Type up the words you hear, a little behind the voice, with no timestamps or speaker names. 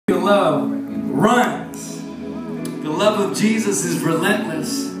love runs. The love of Jesus is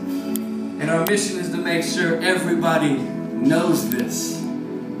relentless. And our mission is to make sure everybody knows this.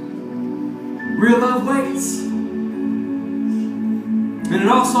 Real love waits. And it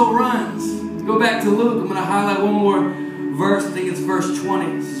also runs. Go back to Luke. I'm going to highlight one more verse. I think it's verse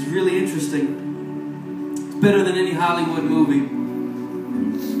 20. This is really interesting. It's better than any Hollywood movie.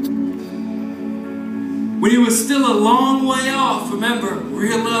 When he was still a long way off, remember,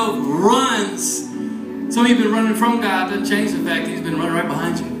 real love runs. Some of you have been running from God. Doesn't change the fact that He's been running right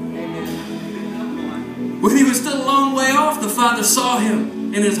behind you. When he was still a long way off, the Father saw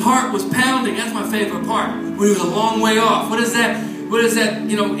him, and his heart was pounding. That's my favorite part. When he was a long way off. What is that? What is that?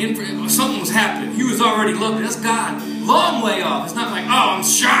 You know, something was happening. He was already looking. That's God. Long way off. It's not like, oh, I'm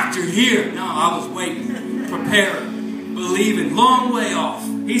shocked you're here. No, I was waiting, preparing, believing. Long way off.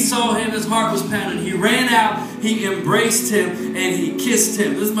 He saw him. His heart was pounding. He ran out. He embraced him, and he kissed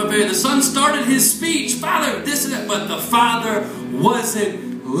him. This is my favorite. The son started his speech. Father, this and that. But the Father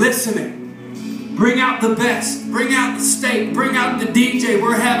wasn't listening. Bring out the best. Bring out the steak. Bring out the DJ.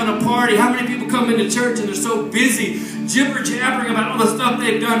 We're having a party. How many people come into church and they're so busy jibber-jabbering about all the stuff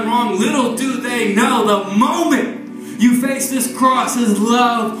they've done wrong? Little do they know, the moment you face this cross, His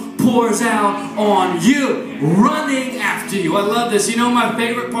love pours out on you, running after you. I love this. You know my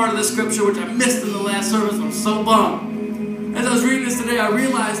favorite part of the scripture, which I missed in the last service? I'm so bummed. As I was reading this today, I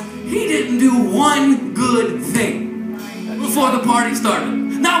realized He didn't do one good thing before the party started.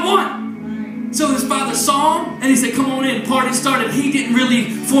 Not one. So his father saw him, and he said, come on in, party started. He didn't really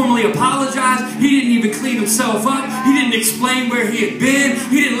formally apologize. He didn't even clean himself up. He didn't explain where he had been.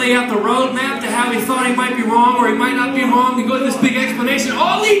 He didn't lay out the roadmap to how he thought he might be wrong or he might not be wrong. He go to this big explanation.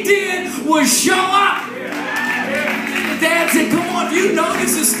 All he did was show up. Dad said, come on, do you know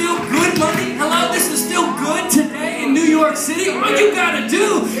this is still good money? Hello, this is still good today in New York City. All you got to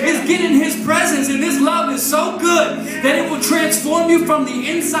do is get in His presence, and this love is so good that it will transform you from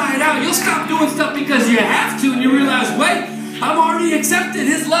the inside out. You'll stop doing stuff because you have to, and you realize, wait, I'm already accepted.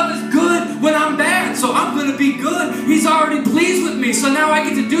 His love is good when I'm bad, so I'm going to be good. He's already pleased with me, so now I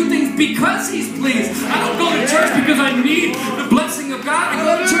get to do things because He's pleased. I don't go to church because I need the blessing of God. I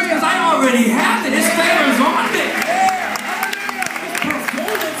go to church because I already have it. His favor is on me.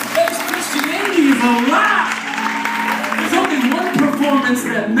 Christianity is a lie. There's only one performance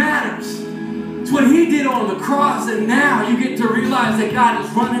that matters. It's what He did on the cross, and now you get to realize that God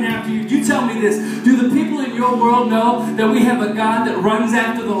is running after you. You tell me this. Do the people in your world know that we have a God that runs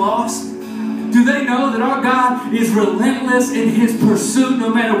after the lost? Do they know that our God is relentless in His pursuit no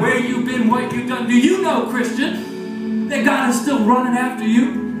matter where you've been, what you've done? Do you know, Christian, that God is still running after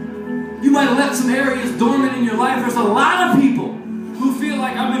you? You might have left some areas dormant in your life. There's a lot of people who feel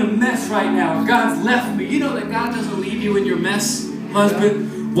like I'm in a mess right now. God's left me. You know that God doesn't leave you in your mess,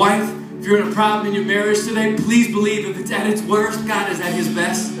 husband, wife. If you're in a problem in your marriage today, please believe if it's at its worst, God is at His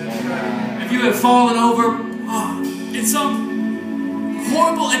best. If you have fallen over in some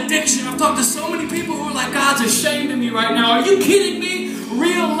horrible addiction, I've talked to so many people who are like, God's ashamed of me right now. Are you kidding me?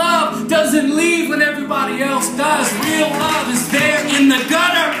 Real love doesn't leave when everybody else does. Real love is there in the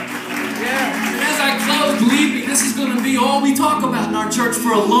gutter. And as I close, believe me, this is going to be all we talk about in our church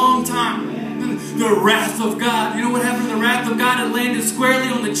for a long time. The wrath of God. You know what happened to the wrath of God? It landed squarely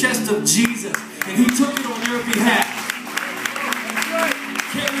on the chest of Jesus. And He took it on your behalf.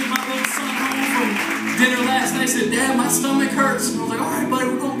 Carried my little son home from dinner last night. He said, Dad, my stomach hurts. And I was like, all right, buddy,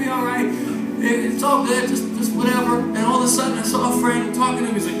 we're going to be all right. It's all good, just whatever. And all of a sudden, I saw a friend talking to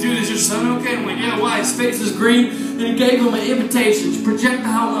him. He's like, dude, is your son okay? I'm like, yeah, why? His face is green. And he gave him an invitation to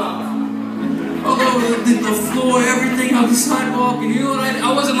projectile love. All over the floor, everything on the sidewalk, and you know what I did?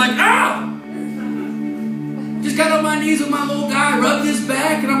 I wasn't like, ah! Just got on my knees with my little guy, rubbed his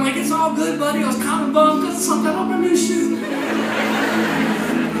back, and I'm like, it's all good, buddy. I was kind of bummed because something on my new shoe.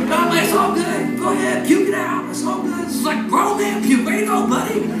 But I'm like, it's all good. Go ahead, puke it out. It's all good. It's like, grown man puke. Where you go,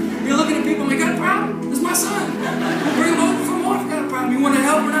 buddy? You're looking at people, I'm like, got a problem? It's my son. Bring him over for more if you got a problem. You want to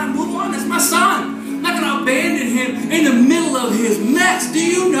help or not? Move on. It's my son. I'm not going to abandon him in the middle of his mess. Do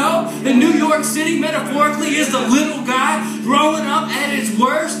you know that New York City, metaphorically, is the little guy growing up at its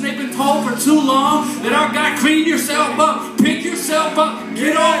worst? And they've been told for too long that our God, clean yourself up, pick yourself up,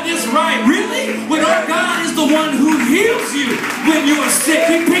 get all this right. Really? When our God is the one who heals you when you are sick.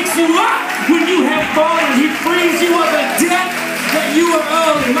 He picks you up when you have fallen. He frees you of a debt that you are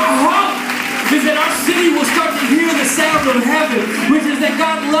owed. And my hope is that our city will start to hear the sound of heaven, which is that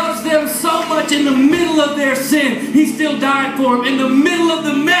God loves them so much in the middle of their sin. He still died for them. In the middle of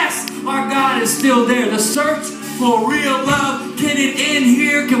the mess, our God is still there. The search for real love can did it end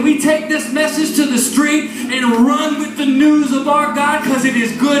here? Can we take this message to the street and run with the news of our God? Because it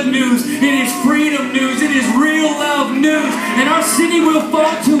is good news. It is freedom news. It is real love news. And our city will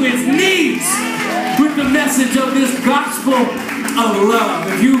fall to its knees with the message of this gospel of love.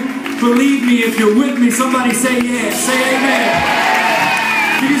 If you believe me, if you're with me, somebody say yes. Say amen.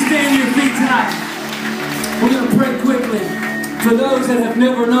 You stand to your feet tonight. We're going to pray quickly for those that have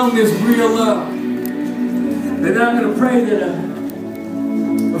never known this real love. And then I'm going to pray that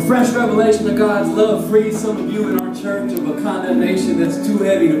a fresh revelation of God's love frees some of you in our church of a condemnation that's too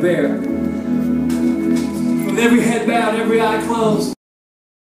heavy to bear. With every head bowed, every eye closed.